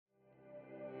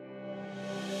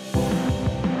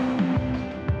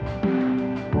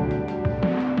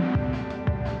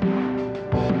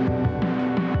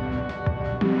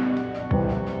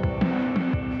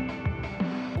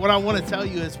what I want to tell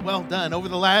you is well done. Over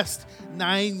the last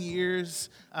 9 years,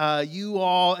 you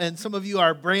all, and some of you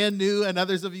are brand new, and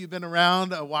others of you have been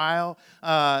around a while.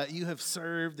 You have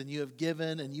served, and you have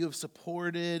given, and you have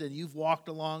supported, and you've walked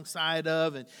alongside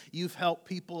of, and you've helped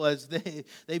people as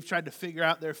they've tried to figure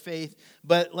out their faith.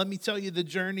 But let me tell you, the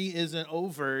journey isn't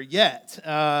over yet.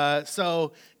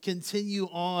 So continue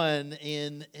on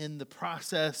in the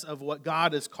process of what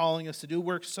God is calling us to do.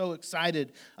 We're so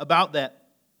excited about that.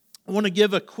 I want to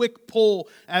give a quick poll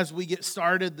as we get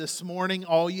started this morning.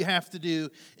 All you have to do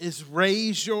is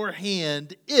raise your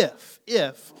hand if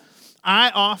I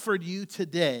offered you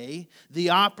today the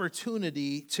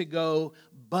opportunity to go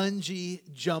bungee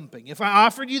jumping. If I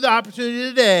offered you the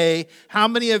opportunity today, how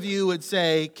many of you would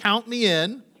say, count me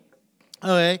in?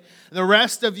 Okay, the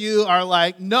rest of you are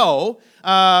like, no,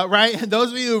 right? And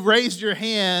those of you who've raised your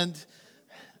hand,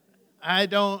 I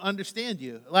don't understand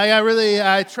you.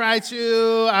 I try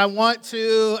to, I want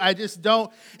to, I just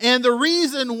don't. And the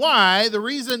reason why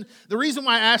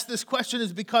I ask this question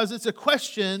is because it's a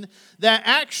question that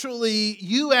actually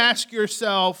you ask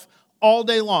yourself all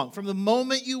day long. From the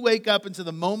moment you wake up until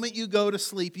the moment you go to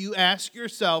sleep, you ask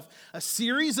yourself a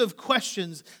series of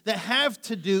questions that have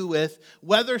to do with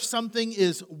whether something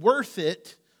is worth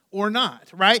it or not,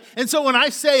 right? And so when I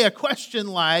say a question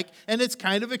like, and it's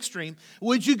kind of extreme,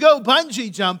 would you go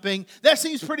bungee jumping? That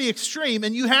seems pretty extreme,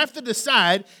 and you have to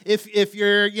decide if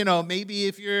you're, maybe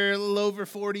if you're a little over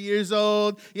 40 years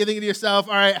old, you're thinking to yourself,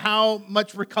 all right, how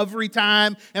much recovery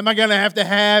time am I going to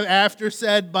have after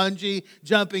said bungee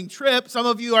jumping trip? Some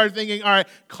of you are thinking, all right,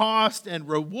 cost and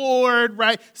reward,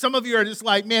 right? Some of you are just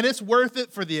like, man, it's worth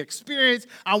it for the experience.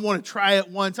 I want to try it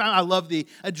one time. I love the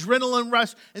adrenaline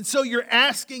rush. And so you're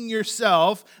asking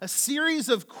yourself a series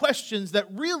of questions that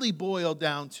really boil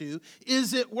down to,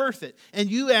 is it worth it? And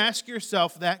you ask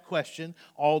yourself that question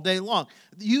all day long.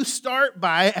 You start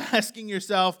by asking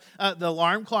yourself, the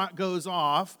alarm clock goes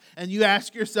off, and you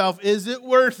ask yourself, is it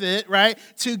worth it, right,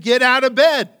 to get out of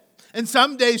bed? And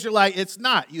some days you're like, it's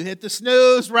not. You hit the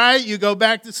snooze, right? You go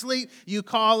back to sleep. You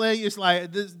call in. You're just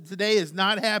like, today is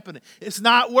not happening. It's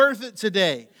not worth it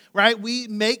today, right? We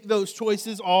make those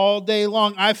choices all day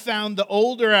long. I've found the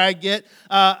older I get,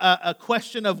 a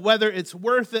question of whether it's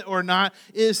worth it or not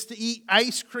is to eat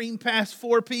ice cream past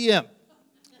 4 p.m.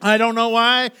 I don't know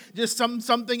why, just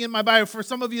something in my body. For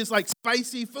some of you, it's like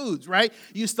spicy foods, right?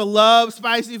 You used to love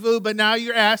spicy food, but now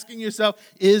you're asking yourself,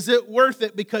 is it worth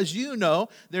it? Because you know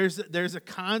there's a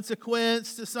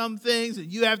consequence to some things,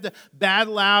 and you have to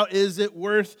battle out, is it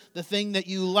worth the thing that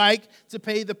you like to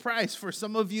pay the price? For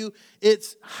some of you,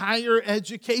 it's higher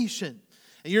education.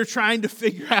 And you're trying to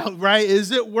figure out, right,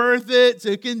 is it worth it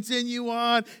to continue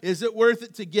on? Is it worth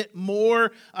it to get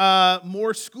more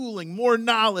schooling, more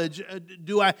knowledge?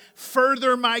 Do I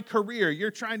further my career? You're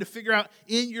trying to figure out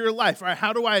in your life, right,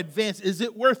 how do I advance? Is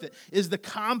it worth it? Is the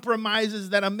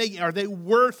compromises that I'm making, are they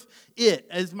worth it?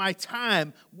 Is my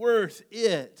time worth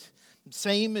it?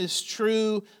 Same is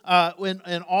true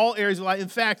in all areas of life. In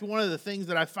fact, one of the things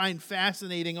that I find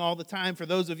fascinating all the time, for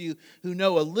those of you who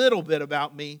know a little bit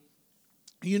about me,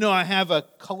 I have a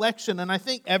collection, and I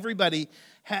think everybody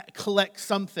collects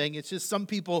something. It's just some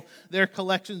people, their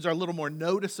collections are a little more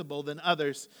noticeable than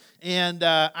others. And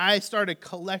I started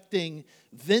collecting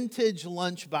vintage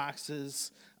lunch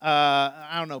boxes,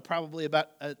 I don't know, probably about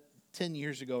 10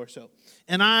 years ago or so.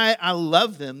 And I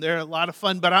love them. They're a lot of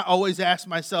fun, but I always ask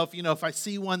myself, if I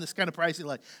see one that's kind of pricey,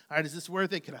 like, all right, is this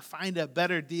worth it? Could I find a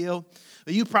better deal?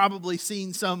 But you've probably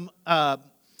seen some,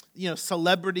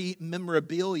 celebrity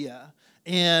memorabilia.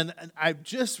 And I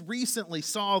just recently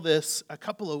saw this a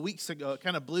couple of weeks ago. It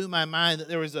kind of blew my mind that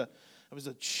there was a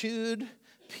chewed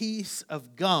piece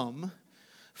of gum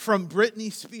from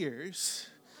Britney Spears.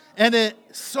 And it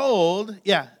sold,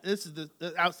 this is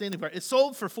the outstanding part, it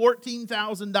sold for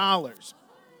 $14,000.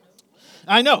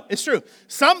 I know, it's true.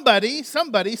 Somebody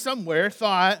somewhere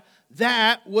thought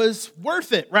that was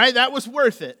worth it, right? That was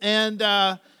worth it. And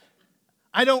I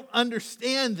don't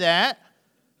understand that.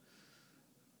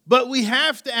 But we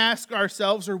have to ask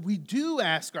ourselves, or we do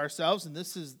ask ourselves, and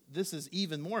this is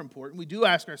even more important, we do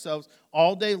ask ourselves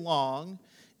all day long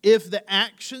if the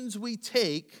actions we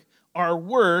take are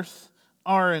worth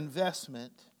our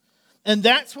investment. And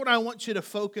that's what I want you to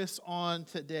focus on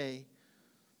today.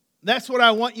 That's what I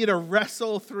want you to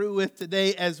wrestle through with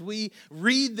today as we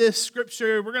read this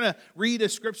scripture. We're going to read a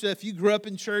scripture. If you grew up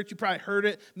in church, you probably heard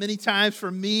it many times. For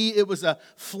me, it was a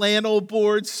flannel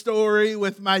board story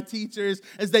with my teachers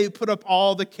as they put up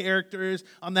all the characters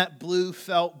on that blue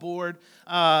felt board.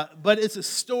 But it's a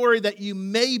story that you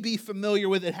may be familiar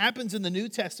with. It happens in the New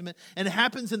Testament, and it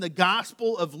happens in the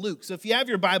Gospel of Luke. So if you have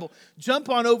your Bible, jump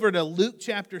on over to Luke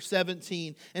chapter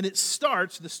 17, and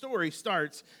the story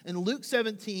starts in Luke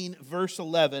 17, verse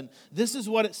 11. This is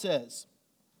what it says.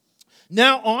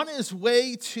 Now, on his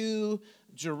way to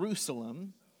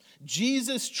Jerusalem,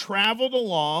 Jesus traveled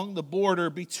along the border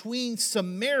between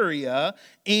Samaria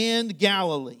and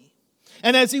Galilee.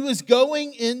 And as he was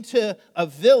going into a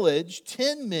village,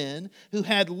 10 men who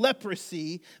had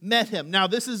leprosy met him. Now,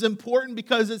 this is important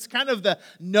because it's kind of the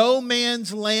no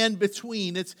man's land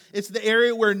between. It's the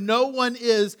area where no one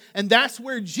is, and that's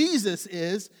where Jesus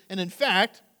is. And in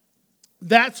fact,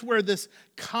 that's where this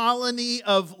colony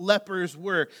of lepers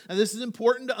were. Now, this is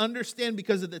important to understand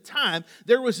because at the time,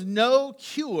 there was no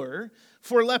cure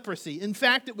for leprosy. In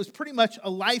fact, it was pretty much a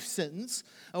life sentence.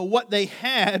 What they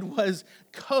had was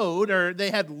code, or they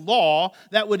had law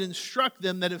that would instruct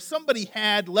them that if somebody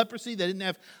had leprosy, they didn't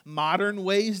have modern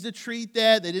ways to treat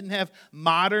that. They didn't have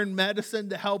modern medicine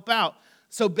to help out.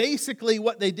 So basically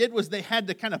what they did was they had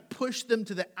to kind of push them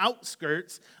to the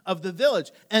outskirts of the village.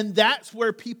 And that's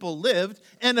where people lived.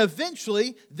 And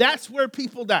eventually, that's where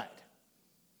people died.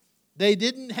 They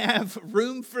didn't have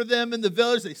room for them in the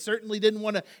village. They certainly didn't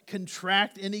want to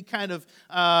contract any kind of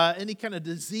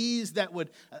disease that would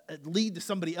lead to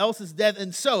somebody else's death.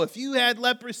 And so if you had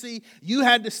leprosy, you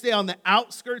had to stay on the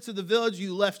outskirts of the village.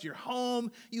 You left your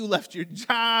home. You left your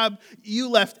job. You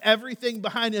left everything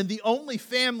behind. And the only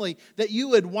family that you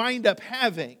would wind up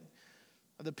having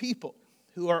are the people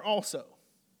who are also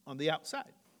on the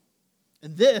outside.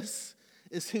 And this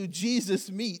is who Jesus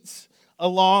meets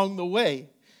along the way.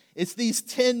 It's these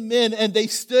 10 men, and they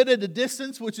stood at a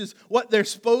distance, which is what they're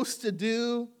supposed to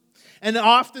do. And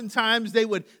oftentimes they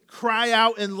would cry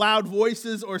out in loud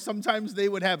voices, or sometimes they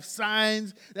would have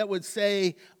signs that would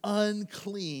say,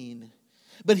 unclean.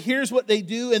 But here's what they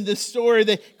do in this story.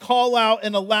 They call out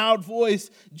in a loud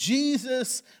voice,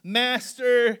 Jesus,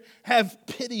 Master, have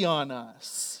pity on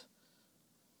us.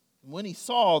 When he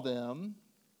saw them,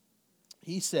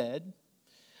 he said,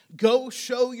 go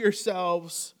show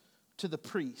yourselves to the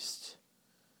priest.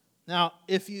 Now,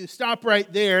 if you stop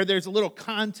right there, there's a little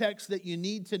context that you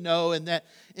need to know, in that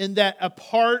a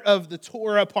part of the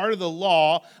Torah, a part of the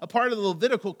law, a part of the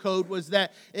Levitical code was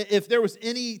that if there was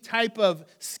any type of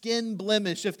skin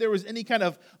blemish, if there was any kind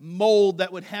of mold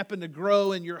that would happen to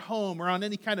grow in your home or on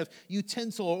any kind of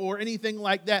utensil or anything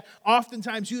like that,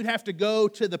 oftentimes you'd have to go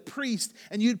to the priest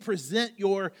and you'd present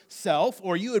yourself,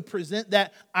 or you would present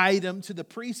that item to the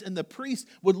priest, and the priest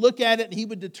would look at it and he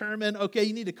would determine, okay,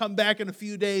 you need to come back in a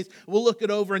few days. We'll look it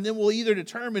over, and then we'll either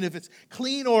determine if it's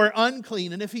clean or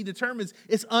unclean. And if he determines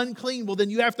it's unclean, well,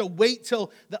 then you have to wait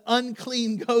till the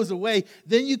unclean goes away.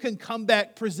 Then you can come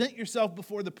back, present yourself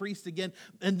before the priest again,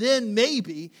 and then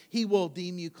maybe he will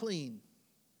deem you clean.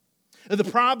 And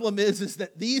the problem is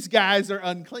that these guys are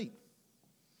unclean.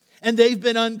 And they've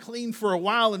been unclean for a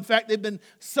while. In fact, they've been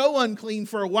so unclean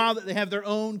for a while that they have their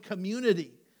own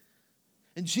community.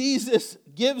 And Jesus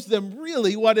gives them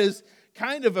really what is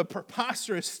kind of a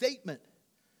preposterous statement.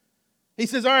 He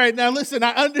says, all right, now listen,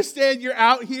 I understand you're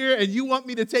out here and you want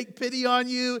me to take pity on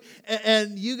you,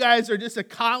 and you guys are just a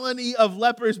colony of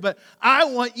lepers, but I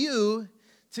want you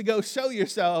to go show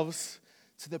yourselves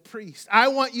to the priest. I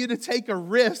want you to take a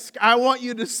risk. I want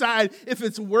you to decide if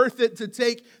it's worth it to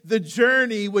take the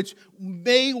journey, which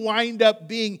may wind up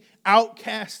being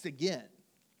outcast again.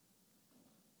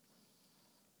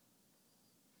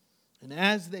 And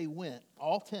as they went,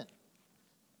 all 10,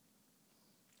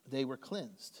 they were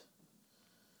cleansed.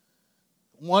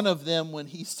 One of them, when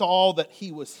he saw that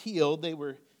he was healed, they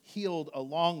were healed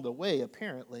along the way,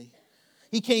 apparently.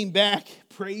 He came back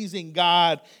praising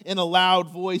God in a loud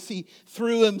voice. He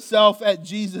threw himself at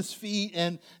Jesus' feet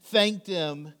and thanked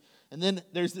him. And then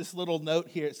there's this little note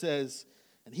here. It says,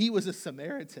 and he was a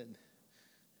Samaritan.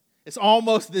 It's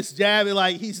almost this jab,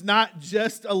 like he's not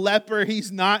just a leper.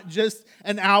 He's not just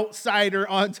an outsider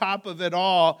on top of it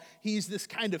all. He's this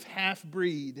kind of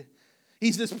half-breed.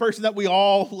 He's this person that we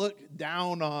all look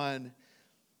down on.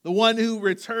 The one who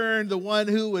returned, the one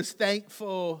who was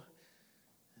thankful.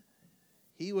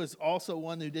 He was also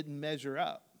one who didn't measure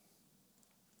up.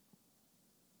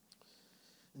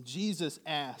 And Jesus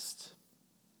asked,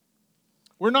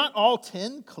 were not all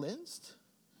 10 cleansed?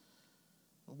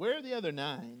 Where are the other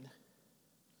 9?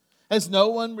 Has no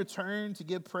one returned to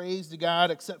give praise to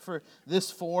God except for this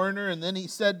foreigner? And then he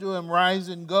said to him, rise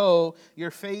and go.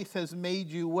 Your faith has made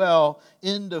you well.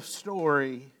 End of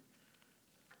story.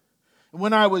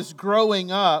 When I was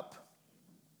growing up,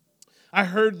 I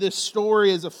heard this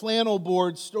story as a flannel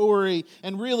board story,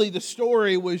 and really the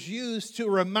story was used to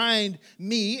remind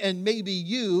me and maybe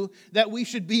you that we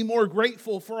should be more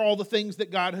grateful for all the things that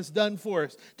God has done for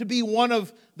us. To be one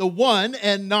of the one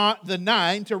and not the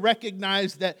nine, to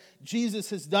recognize that Jesus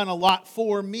has done a lot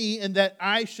for me and that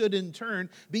I should in turn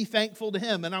be thankful to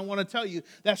Him. And I want to tell you,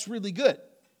 that's really good.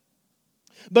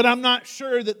 But I'm not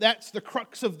sure that that's the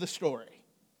crux of the story.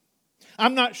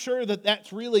 I'm not sure that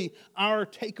that's really our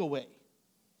takeaway.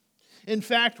 In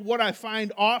fact, what I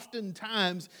find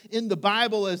oftentimes in the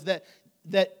Bible is that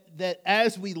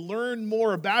as we learn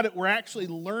more about it, we're actually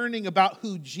learning about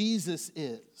who Jesus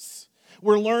is.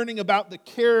 We're learning about the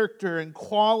character and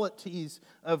qualities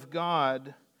of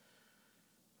God.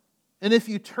 And if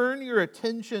you turn your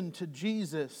attention to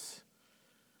Jesus,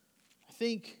 I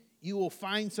think you will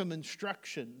find some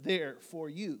instruction there for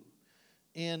you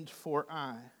and for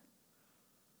I.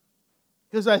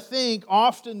 Because I think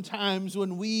oftentimes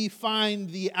when we find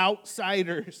the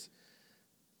outsiders,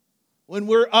 when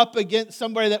we're up against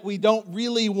somebody that we don't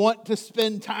really want to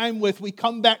spend time with, we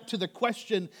come back to the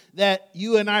question that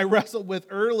you and I wrestled with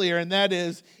earlier, and that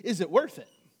is it worth it?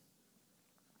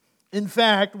 In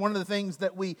fact, one of the things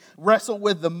that we wrestle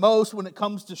with the most when it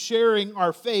comes to sharing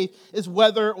our faith is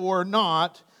whether or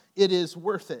not it is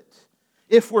worth it.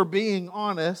 If we're being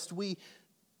honest, we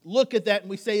look at that and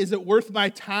we say, is it worth my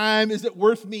time? Is it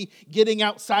worth me getting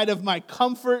outside of my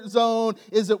comfort zone?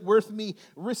 Is it worth me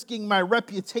risking my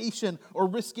reputation or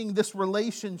risking this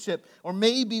relationship? Or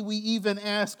maybe we even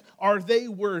ask, are they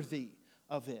worthy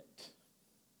of it?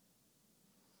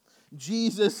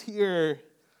 Jesus here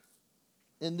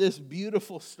in this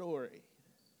beautiful story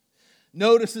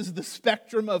notices the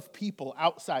spectrum of people,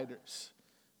 outsiders.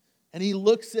 And he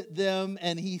looks at them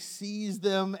and he sees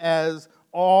them as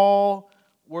all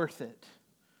worth it.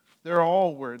 They're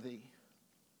all worthy.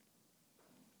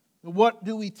 What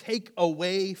do we take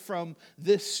away from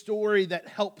this story that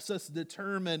helps us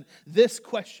determine this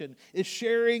question? Is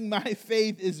sharing my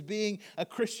faith, is being a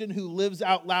Christian who lives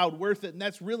out loud worth it? And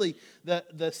that's really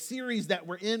the series that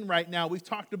we're in right now. We've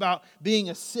talked about being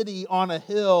a city on a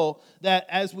hill, that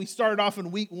as we started off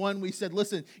in week 1, we said,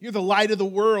 listen, you're the light of the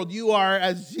world. You are,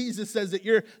 as Jesus says, that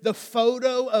you're the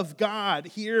photo of God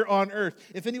here on earth.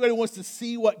 If anybody wants to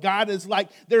see what God is like,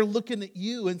 they're looking at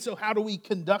you. And so how do we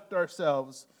conduct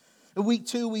ourselves? In week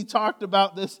 2, we talked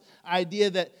about this idea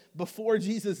that before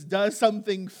Jesus does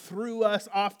something through us,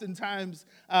 oftentimes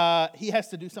He has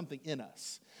to do something in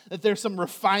us. That there's some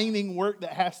refining work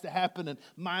that has to happen in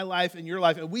my life and your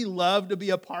life. And we love to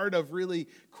be a part of really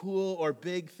cool or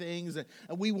big things. And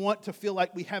we want to feel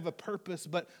like we have a purpose.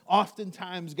 But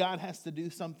oftentimes God has to do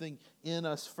something in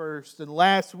us first. And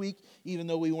last week, even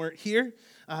though we weren't here,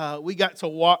 we got to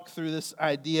walk through this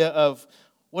idea of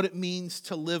what it means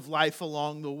to live life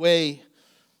along the way,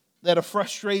 that a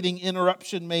frustrating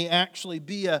interruption may actually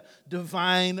be a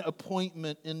divine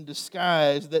appointment in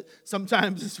disguise, that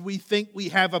sometimes we think we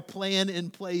have a plan in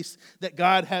place, that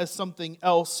God has something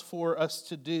else for us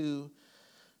to do.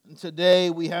 And today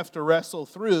we have to wrestle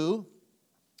through,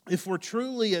 if we're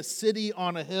truly a city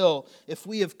on a hill, if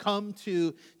we have come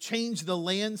to change the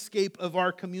landscape of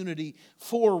our community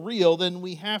for real, then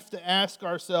we have to ask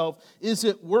ourselves, is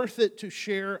it worth it to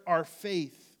share our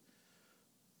faith?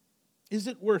 Is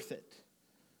it worth it?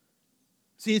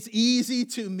 See, it's easy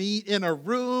to meet in a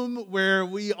room where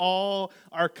we all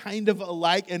are kind of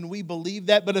alike and we believe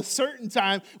that, but at a certain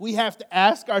time we have to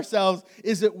ask ourselves,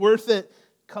 is it worth it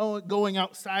going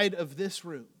outside of this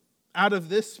room, out of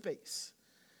this space,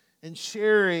 and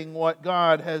sharing what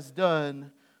God has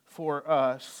done for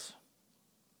us?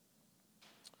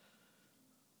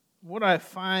 What I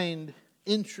find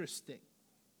interesting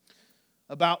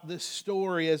about this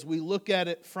story as we look at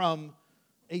it from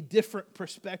a different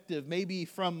perspective, maybe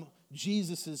from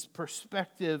Jesus'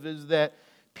 perspective, is that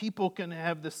people can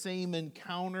have the same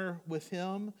encounter with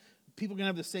Him. People can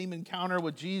have the same encounter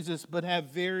with Jesus, but have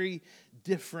very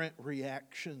different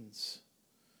reactions.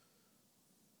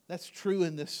 That's true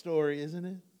in this story, isn't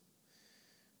it?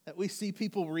 That we see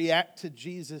people react to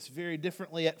Jesus very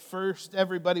differently. At first,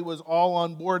 everybody was all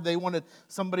on board. They wanted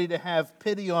somebody to have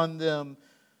pity on them.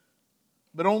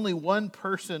 But only one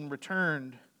person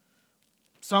returned.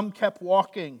 Some kept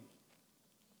walking.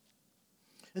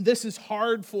 And this is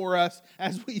hard for us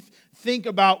as we think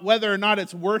about whether or not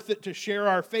it's worth it to share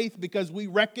our faith, because we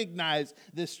recognize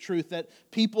this truth that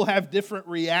people have different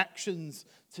reactions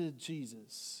to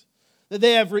Jesus. That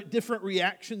they have different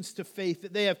reactions to faith,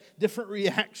 that they have different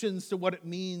reactions to what it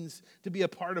means to be a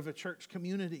part of a church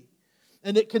community.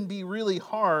 And it can be really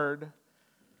hard.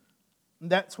 And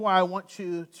that's why I want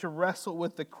you to wrestle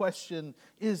with the question,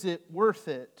 is it worth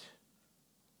it?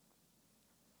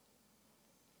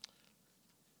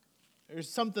 There's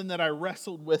something that I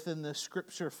wrestled with in this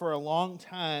scripture for a long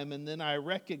time, and then I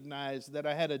recognized that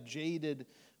I had a jaded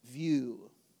view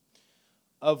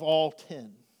of all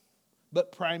 10.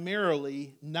 But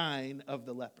primarily 9 of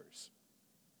the lepers.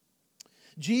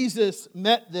 Jesus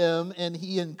met them and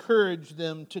he encouraged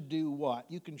them to do what?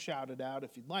 You can shout it out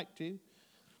if you'd like to.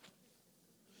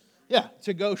 Yeah,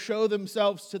 to go show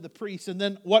themselves to the priests. And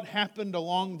then what happened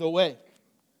along the way?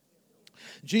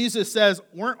 Jesus says,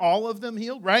 weren't all of them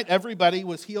healed, right? Everybody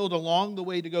was healed along the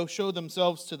way to go show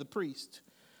themselves to the priest.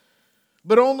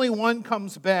 But only one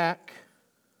comes back.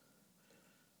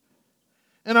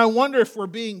 And I wonder if we're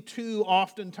being too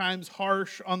oftentimes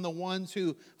harsh on the ones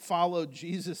who followed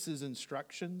Jesus'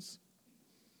 instructions.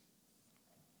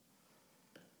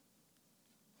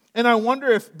 And I wonder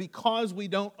if because we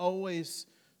don't always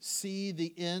see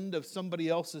the end of somebody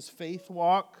else's faith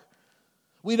walk,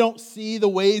 we don't see the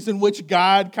ways in which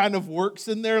God kind of works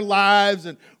in their lives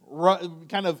and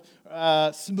kind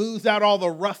of smooths out all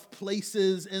the rough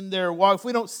places in their walk. If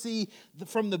we don't see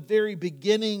from the very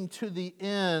beginning to the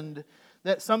end,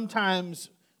 that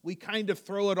sometimes we kind of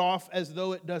throw it off as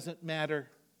though it doesn't matter.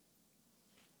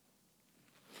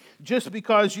 Just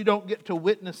because you don't get to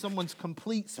witness someone's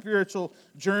complete spiritual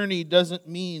journey doesn't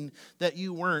mean that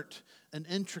you weren't an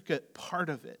intricate part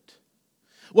of it.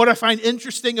 What I find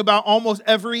interesting about almost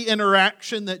every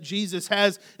interaction that Jesus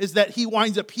has is that he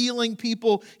winds up healing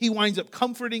people, he winds up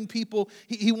comforting people,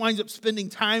 he winds up spending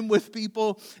time with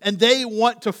people, and they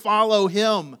want to follow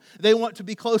him. They want to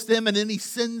be close to him, and then he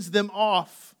sends them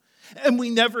off. And we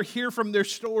never hear from their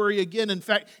story again. In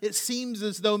fact, it seems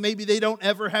as though maybe they don't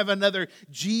ever have another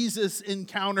Jesus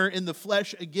encounter in the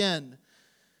flesh again.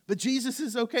 But Jesus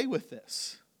is okay with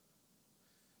this.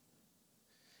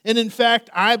 And in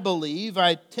fact, I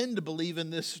tend to believe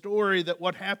in this story that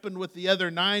what happened with the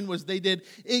other 9 was they did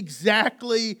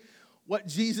exactly what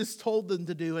Jesus told them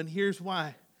to do. And here's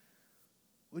why.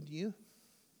 Wouldn't you?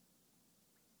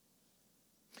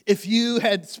 If you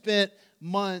had spent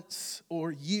months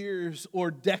or years or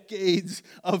decades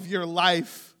of your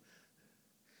life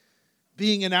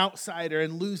being an outsider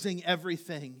and losing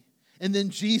everything, and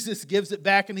then Jesus gives it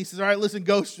back and he says, all right, listen,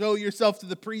 go show yourself to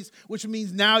the priest, which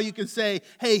means now you can say,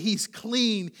 hey, he's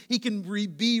clean. He can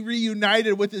be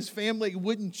reunited with his family.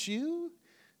 Wouldn't you?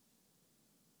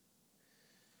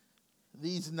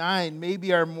 These 9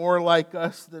 maybe are more like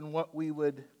us than what we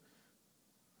would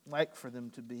like for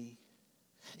them to be.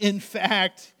 In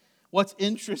fact, what's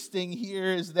interesting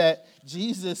here is that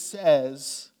Jesus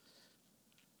says,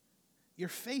 your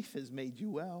faith has made you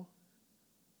well.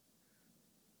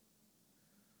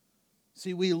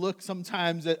 See, we look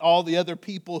sometimes at all the other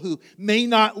people who may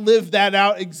not live that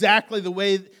out exactly the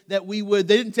way that we would.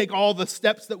 They didn't take all the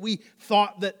steps that we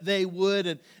thought that they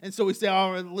would. And so we say,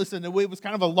 oh, listen, it was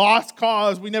kind of a lost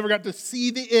cause. We never got to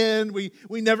see the end. We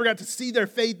never got to see their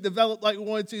faith develop like we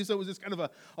wanted to, so it was just kind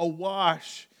of a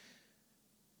wash.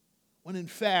 When in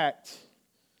fact,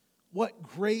 what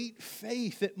great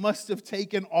faith it must have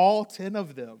taken all 10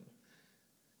 of them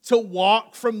to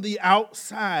walk from the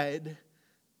outside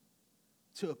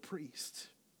to a priest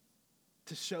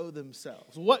to show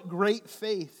themselves. What great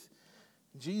faith.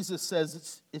 Jesus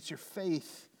says it's your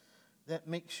faith that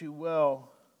makes you well.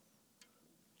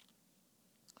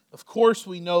 Of course,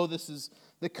 we know this is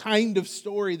the kind of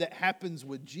story that happens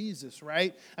with Jesus,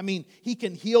 right? I mean, he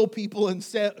can heal people, and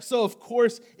so of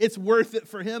course it's worth it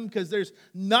for him because there's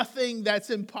nothing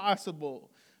that's impossible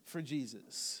for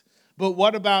Jesus. But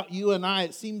what about you and I?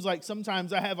 It seems like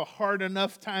sometimes I have a hard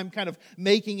enough time kind of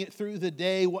making it through the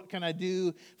day. What can I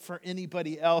do for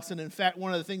anybody else? And in fact,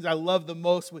 one of the things I love the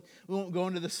most, we won't go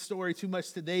into this story too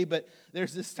much today, but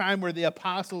there's this time where the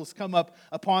apostles come up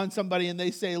upon somebody and they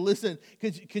say, listen,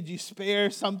 could you spare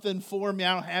something for me?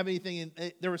 I don't have anything.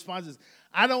 And their response is,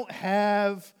 I don't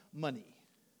have money,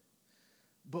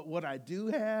 but what I do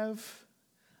have,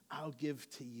 I'll give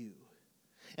to you.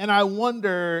 And I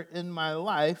wonder in my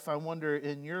life, I wonder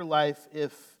in your life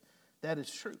if that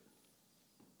is true.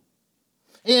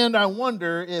 And I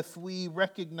wonder if we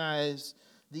recognize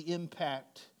the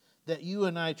impact that you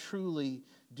and I truly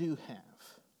do have.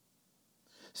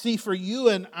 See, for you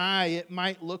and I, it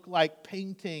might look like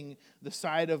painting the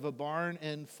side of a barn,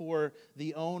 and for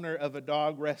the owner of a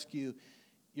dog rescue,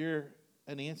 you're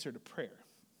an answer to prayer.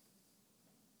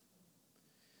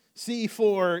 See,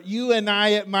 for you and I,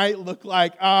 it might look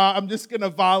like, I'm just going to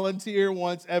volunteer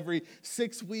once every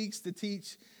 6 weeks to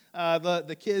teach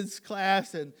the kids'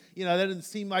 class. And, that doesn't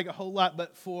seem like a whole lot.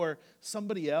 But for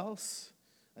somebody else,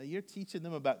 you're teaching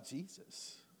them about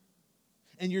Jesus.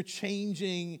 And you're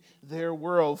changing their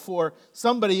world. For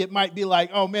somebody, it might be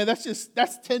like, oh man, that's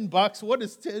 $10. What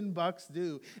does $10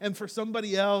 do? And for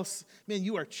somebody else, man,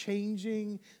 you are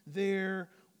changing their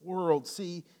world.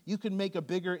 See, you can make a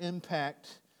bigger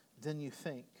impact than you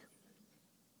think.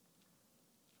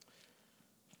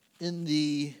 In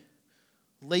the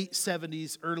late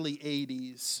 70s, early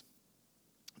 80s,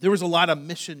 there was a lot of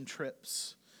mission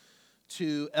trips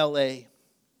to LA.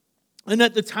 And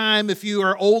at the time, if you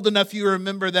are old enough, you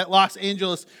remember that Los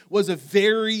Angeles was a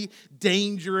very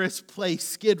dangerous place.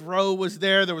 Skid Row was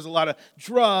there. There was a lot of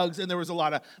drugs and there was a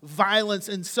lot of violence.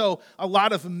 And so a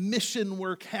lot of mission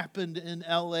work happened in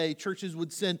LA. Churches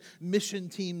would send mission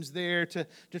teams there to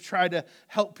try to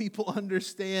help people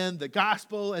understand the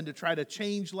gospel and to try to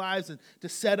change lives and to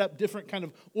set up different kind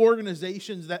of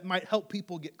organizations that might help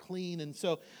people get clean. And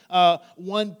so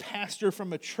one pastor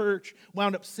from a church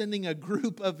wound up sending a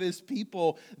group of his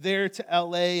people there to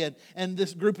LA, and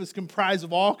this group is comprised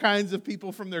of all kinds of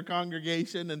people from their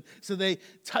congregation. And so they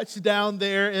touch down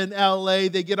there in LA,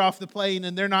 they get off the plane,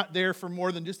 and they're not there for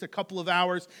more than just a couple of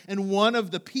hours. And one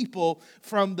of the people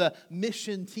from the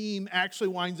mission team actually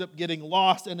winds up getting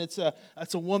lost, and it's a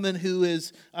woman who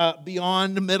is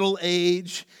beyond middle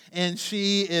age, and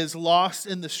she is lost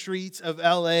in the streets of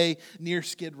LA near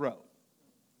Skid Row.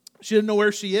 She doesn't know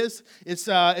where she is. It's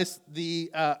the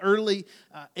early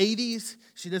 80s.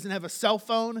 She doesn't have a cell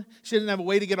phone. She doesn't have a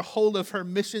way to get a hold of her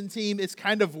mission team. It's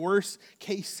kind of worst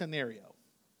case scenario.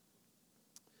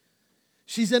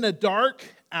 She's in a dark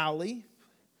alley,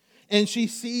 and she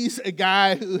sees a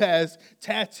guy who has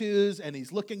tattoos, and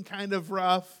he's looking kind of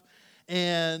rough,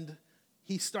 and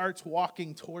he starts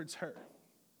walking towards her.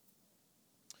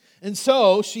 And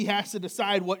so she has to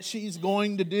decide what she's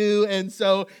going to do. And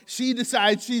so she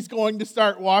decides she's going to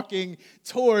start walking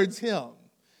towards him,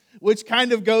 which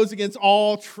kind of goes against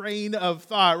all train of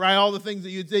thought, right? All the things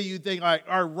that you'd think like,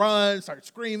 or run, start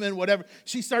screaming, whatever.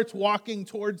 She starts walking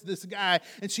towards this guy,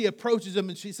 and she approaches him,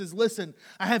 and she says, listen,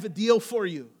 I have a deal for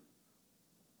you.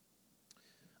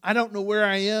 I don't know where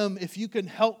I am. If you can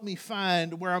help me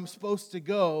find where I'm supposed to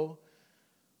go,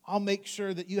 I'll make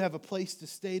sure that you have a place to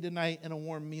stay tonight and a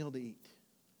warm meal to eat.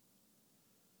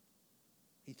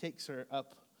 He takes her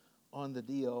up on the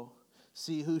deal.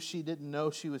 See, who she didn't know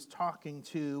she was talking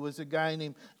to was a guy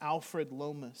named Alfred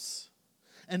Lomas.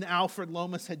 And Alfred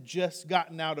Lomas had just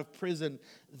gotten out of prison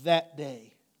that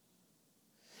day.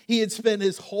 He had spent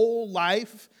his whole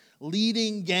life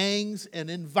leading gangs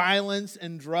and in violence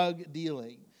and drug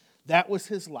dealing. That was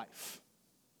his life.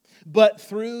 But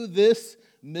through this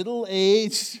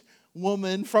middle-aged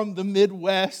woman from the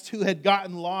Midwest who had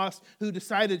gotten lost, who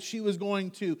decided she was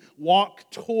going to walk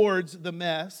towards the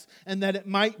mess and that it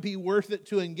might be worth it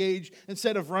to engage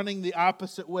instead of running the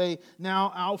opposite way.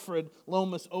 Now Alfred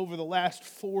Lomas, over the last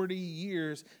 40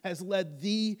 years, has led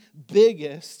the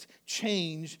biggest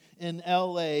change in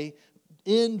LA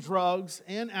in drugs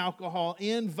and alcohol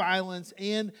and violence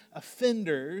and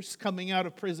offenders coming out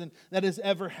of prison that has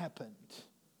ever happened.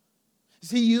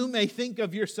 See, you may think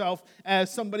of yourself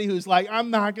as somebody who's like,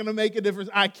 I'm not going to make a difference.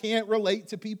 I can't relate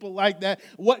to people like that.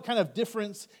 What kind of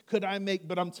difference could I make?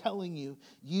 But I'm telling you,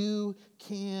 you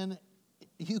can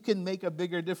make a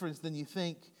bigger difference than you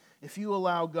think if you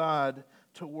allow God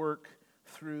to work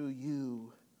through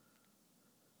you.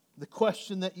 The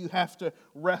question that you have to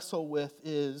wrestle with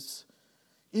is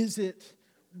it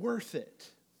worth it?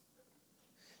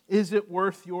 Is it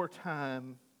worth your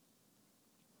time?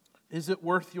 Is it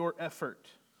worth your effort?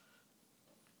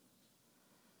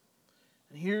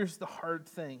 And here's the hard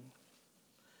thing.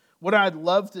 What I'd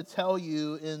love to tell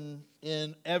you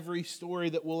in every story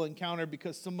that we'll encounter,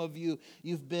 because some of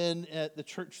you've been at the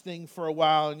church thing for a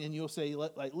while, and you'll say,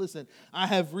 like, listen, I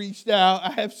have reached out,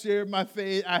 I have shared my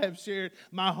faith, I have shared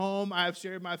my home, I have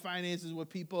shared my finances with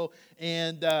people,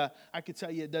 and I can tell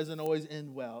you it doesn't always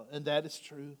end well, and that is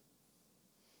true.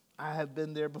 I have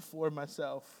been there before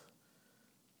myself.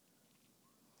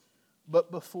 But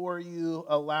before you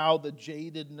allow the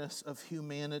jadedness of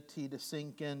humanity to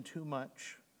sink in too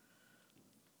much,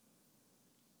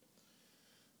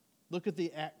 look at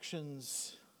the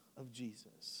actions of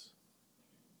Jesus.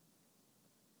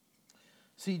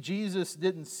 See, Jesus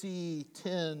didn't see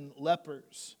 10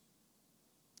 lepers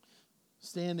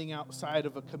standing outside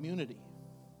of a community.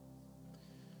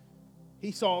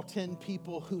 He saw 10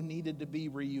 people who needed to be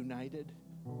reunited.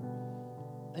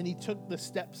 And he took the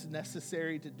steps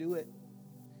necessary to do it.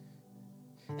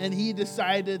 And he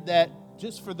decided that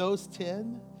just for those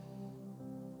 10,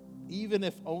 even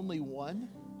if only one,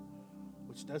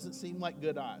 which doesn't seem like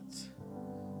good odds,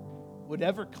 would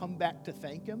ever come back to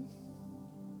thank him,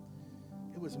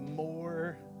 it was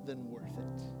more than worth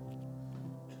it.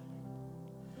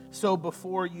 So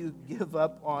before you give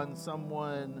up on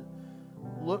someone,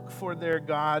 look for their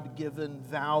God-given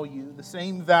value, the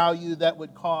same value that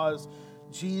would cause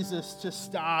Jesus to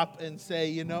stop and say,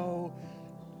 you know,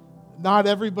 not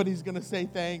everybody's going to say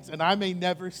thanks, and I may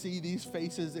never see these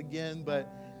faces again, but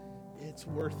it's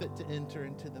worth it to enter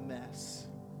into the mess.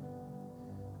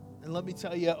 And let me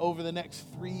tell you, over the next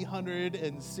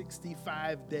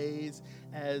 365 days,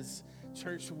 as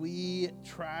church, we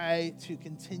try to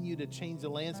continue to change the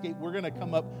landscape. We're going to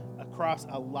come up across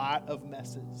a lot of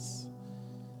messes.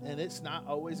 And it's not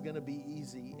always going to be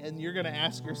easy. And you're going to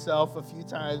ask yourself a few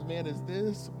times, man, is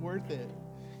this worth it?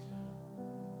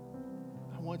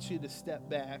 I want you to step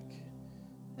back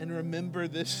and remember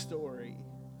this story.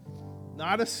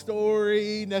 Not a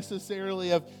story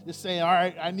necessarily of just saying, all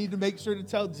right, I need to make sure to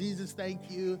tell Jesus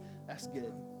thank you. That's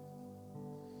good.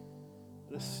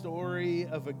 But a story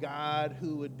of a God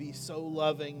who would be so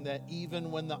loving that even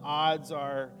when the odds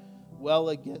are well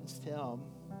against him,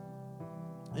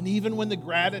 and even when the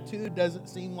gratitude doesn't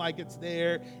seem like it's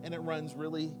there and it runs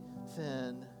really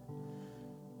thin,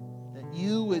 that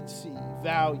you would see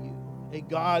value, a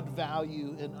God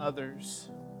value in others.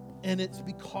 And it's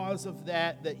because of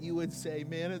that that you would say,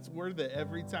 man, it's worth it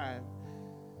every time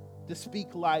to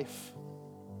speak life,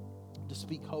 to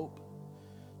speak hope,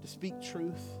 to speak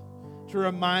truth, to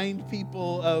remind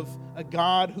people of a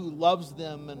God who loves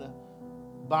them and a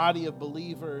body of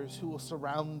believers who will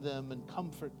surround them and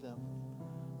comfort them.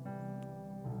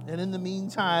 And in the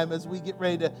meantime, as we get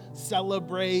ready to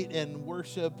celebrate and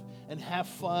worship and have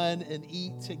fun and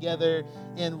eat together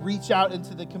and reach out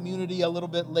into the community a little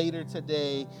bit later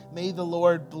today, may the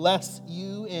Lord bless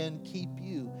you and keep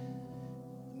you.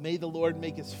 May the Lord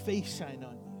make his face shine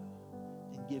on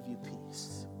you and give you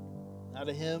peace. Now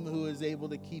to him who is able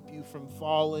to keep you from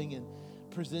falling and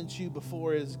present you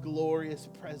before his glorious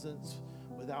presence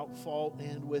without fault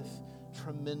and with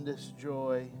tremendous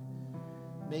joy.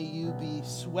 May you be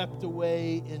swept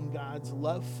away in God's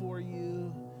love for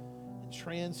you and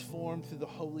transformed through the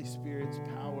Holy Spirit's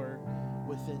power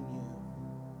within you.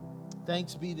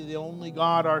 Thanks be to the only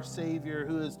God, our Savior,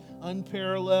 who is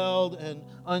unparalleled and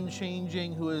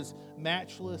unchanging, who is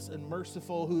matchless and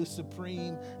merciful, who is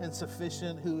supreme and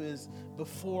sufficient, who is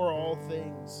before all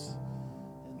things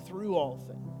and through all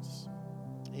things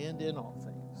and in all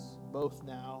things, both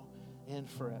now and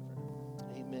forever.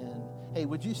 Amen. Hey,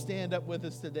 would you stand up with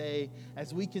us today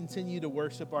as we continue to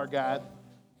worship our God?